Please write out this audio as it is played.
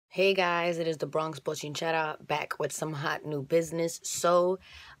Hey guys, it is the Bronx Bochinchera back with some hot new business.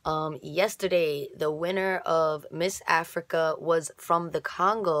 Yesterday, the winner of Miss Africa was from the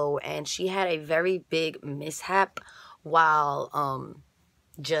Congo, and she had a very big mishap while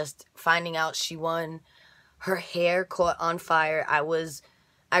just finding out she won. Her hair caught on fire.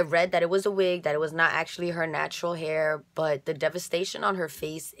 I read that it was a wig, that it was not actually her natural hair, but the devastation on her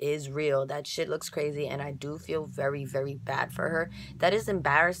face is real. That shit looks crazy, and I do feel very, very bad for her. That is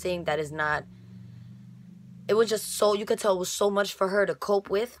embarrassing. That is not... It was just so... You could tell it was so much for her to cope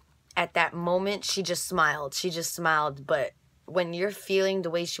with. At that moment, she just smiled. She just smiled, but when you're feeling the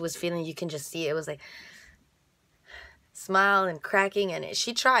way she was feeling, you can just see it. It was like... smile and cracking, and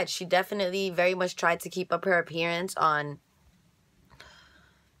she tried. She definitely very much tried to keep up her appearance on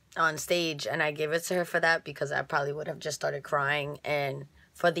stage, and I give it to her for that, because I probably would have just started crying. And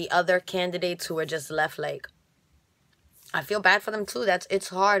for the other candidates who were just left, like, I feel bad for them too. It's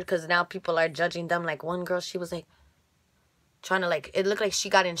hard, because now people are judging them. Like, one girl, she was like trying to, like, it looked like she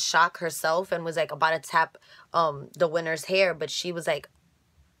got in shock herself and was like about to tap the winner's hair, but she was like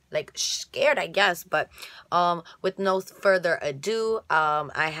scared, I guess. But with no further ado,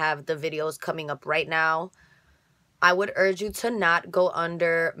 I have the videos coming up right now. I would urge you to not go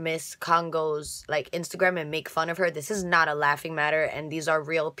under Miss Congo's like Instagram and make fun of her. This is not a laughing matter, and these are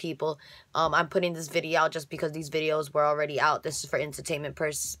real people. I'm putting this video out just because these videos were already out. This is for entertainment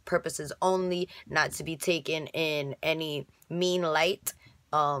purposes only, not to be taken in any mean light.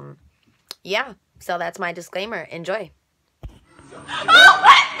 Yeah, so that's my disclaimer. Enjoy.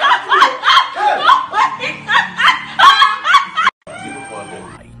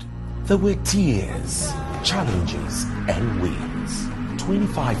 There were tears, challenges, and wins.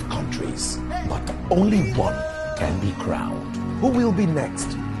 25 countries, but only one can be crowned. Who will be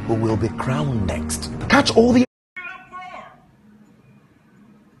next? Who will be crowned next? Catch all the...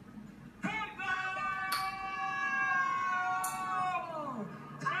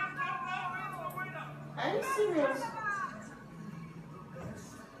 Are you serious?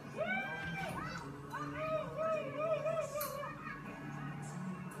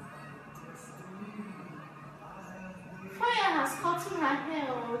 Fire has caught in her hair,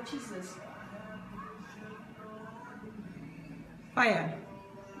 oh Jesus. Fire.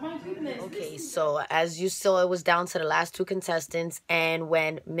 My goodness. Okay, so as you saw, it was down to the last two contestants, and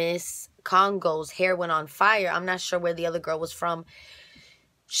when Miss Congo's hair went on fire, I'm not sure where the other girl was from,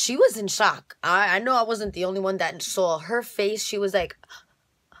 she was in shock. I know I wasn't the only one that saw her face. She was like,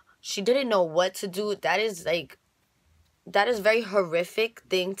 she didn't know what to do. That is very horrific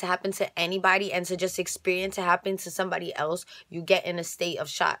thing to happen to anybody, and to just experience to happen to somebody else. You get in a state of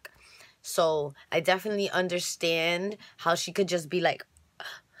shock. So I definitely understand how she could just be like,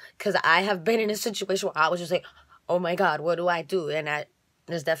 because I have been in a situation where I was just like, oh my God, what do I do? And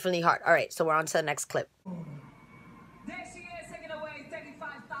it's definitely hard. All right, so we're on to the next clip. There she is, taking away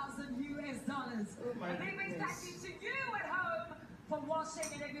 $35,000. Oh my Big goodness. thank you to you at home for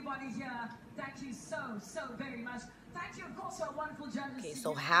watching, and everybody here. Thank you so very much. Thank you, of course, for a wonderful journalist. Okay,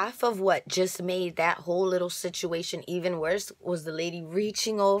 so half of what just made that whole little situation even worse was the lady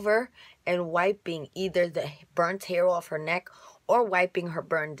reaching over and wiping either the burnt hair off her neck or wiping her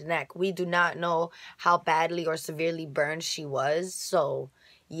burned neck. We do not know how badly or severely burned she was. So,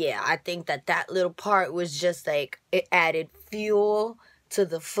 yeah, I think that little part was just like, it added fuel to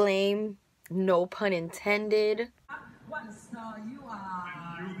the flame. No pun intended. What a star you are.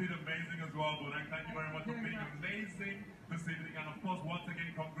 You did amazing as well, Burak. Thank you very much for being amazing this evening. And of course, once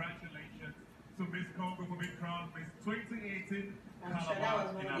again, congratulations to Miss Congo for being crowned Miss 2018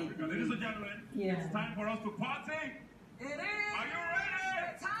 Calabar in Africa. Ladies and gentlemen, it's time for us to party. It is. Are you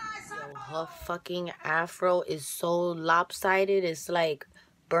ready? Her fucking afro is so lopsided. It's like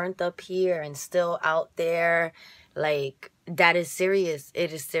burnt up here and still out there. Like, that is serious.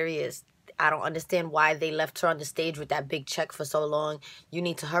 It is serious. I don't understand why they left her on the stage with that big check for so long. You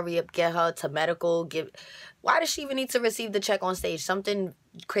need to hurry up, get her to medical. Why does she even need to receive the check on stage? Something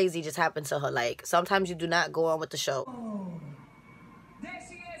crazy just happened to her. Like, sometimes you do not go on with the show. There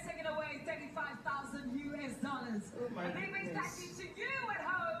she is, taking away $35,000. Oh my A big goodness. thank you to you at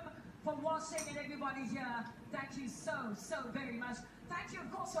home for watching, and everybody here. Thank you so very much. Thank you,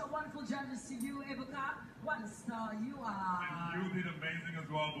 of course, for a wonderful journalist to you, Ebuka. What a star you are. You did amazing as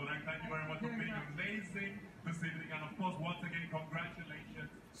well, Burak. Thank you very much for being amazing this evening. And of course, once again, congratulations.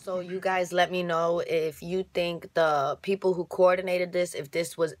 So you guys let me know if you think the people who coordinated this, if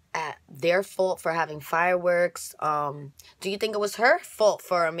this was at their fault for having fireworks. Do you think it was her fault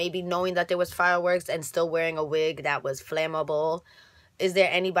for maybe knowing that there was fireworks and still wearing a wig that was flammable? is there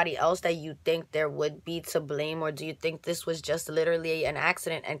anybody else that you think there would be to blame, or do you think this was just literally an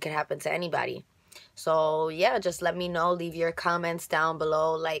accident and could happen to anybody? So yeah, just let me know. Leave your comments down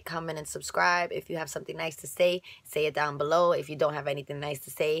below. Like, comment, and subscribe. If you have something nice to say it down below. If you don't have anything nice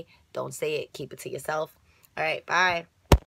to say, don't say it. Keep it to yourself. All right, bye.